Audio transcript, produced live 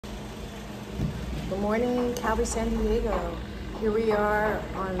Good morning, Calvary, San Diego. Here we are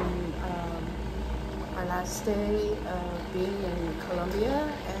on our last day of being in Colombia,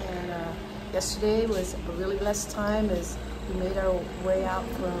 and yesterday was a really blessed time as we made our way out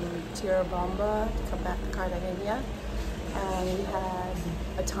from Tierra Bamba to come back to Cartagena, and we had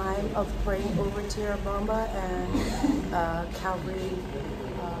a time of praying over Tierra Bamba and Calvary,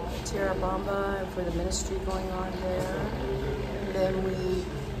 Tierra Bamba, for the ministry going on there. And then we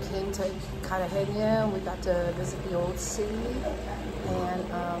came to Cartagena and we got to visit the old city,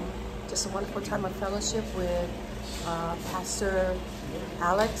 and just a wonderful time of fellowship with Pastor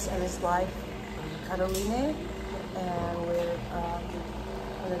Alex and his wife Carolina, and with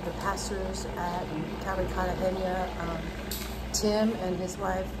one of the pastors at Calvary Cartagena, Tim, and his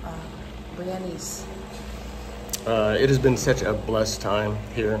wife Briannice. It has been such a blessed time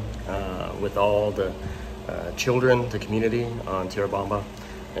here with all the children, the community on Tierra Bamba,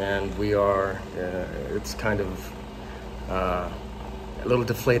 and we are, it's kind of a little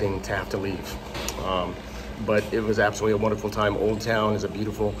deflating to have to leave. But it was absolutely a wonderful time. Old Town is a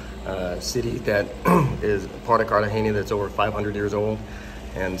beautiful city that is part of Cartagena that's over 500 years old.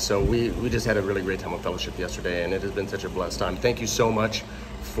 And so we just had a really great time of fellowship yesterday, and it has been such a blessed time. Thank you so much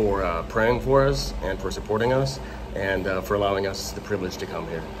for praying for us and for supporting us, and for allowing us the privilege to come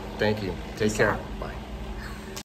here. Thank you. Take care. Bye.